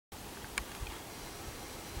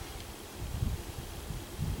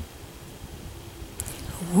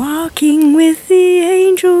walking with the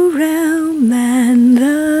angel realm and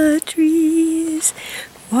the trees,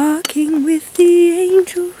 walking with the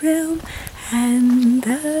angel realm and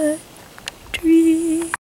the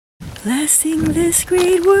trees, blessing this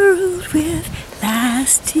great world with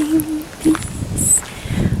lasting peace,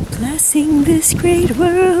 blessing this great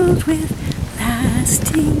world with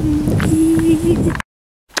lasting peace.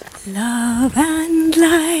 Love and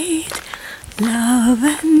light, love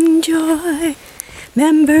and joy,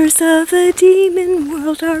 members of the demon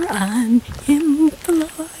world are unemployed.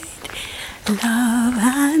 Love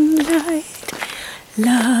and light,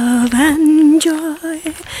 love and joy,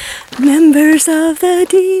 members of the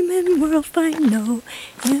demon world find no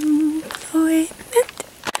employment.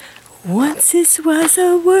 Once this was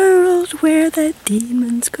a world where the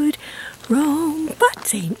demons could roam, but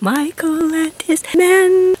St. Michael and his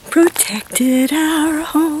men protected our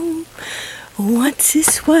home. Once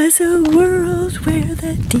this was a world where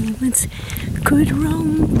the demons could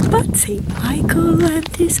roam, but St. Michael and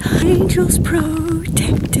his angels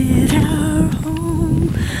protected our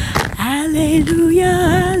home. Alleluia,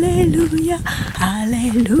 alleluia,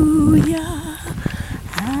 alleluia,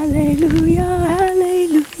 alleluia,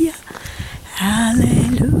 alleluia,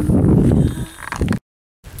 alleluia.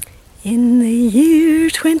 In the year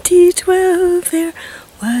 2012 there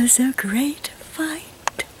was a great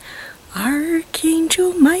fight.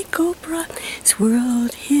 Archangel Michael brought this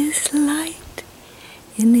world his light.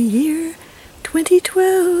 In the year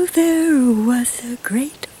 2012 there was a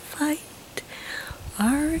great fight.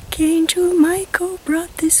 Archangel Michael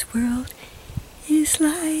brought this world his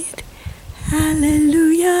light.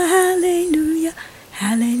 Hallelujah, hallelujah,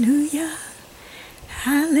 hallelujah,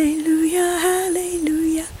 hallelujah,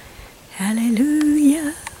 hallelujah,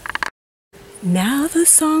 hallelujah. Now the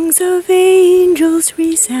songs of angels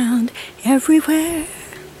resound everywhere,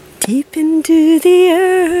 deep into the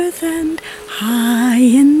earth and high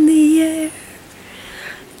in the air.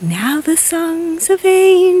 Now the songs of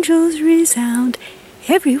angels resound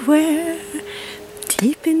everywhere,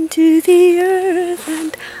 deep into the earth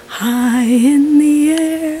and high in the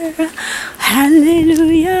air.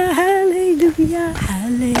 Hallelujah, hallelujah,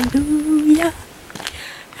 hallelujah.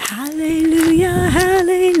 Hallelujah,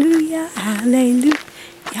 hallelujah, hallelujah.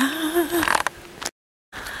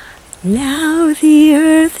 Now the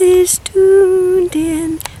earth is tuned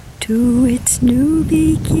in to its new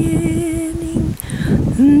beginning,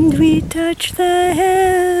 and we touch the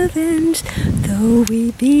heavens, though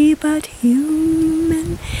we be but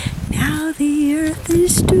human. Now the earth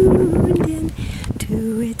is tuned in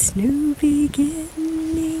to its new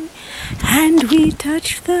beginning, and we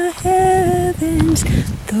touch the heavens,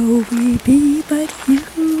 though we be but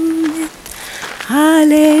human.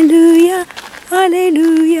 Alleluia,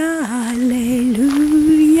 alleluia,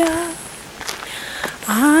 alleluia,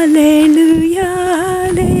 alleluia.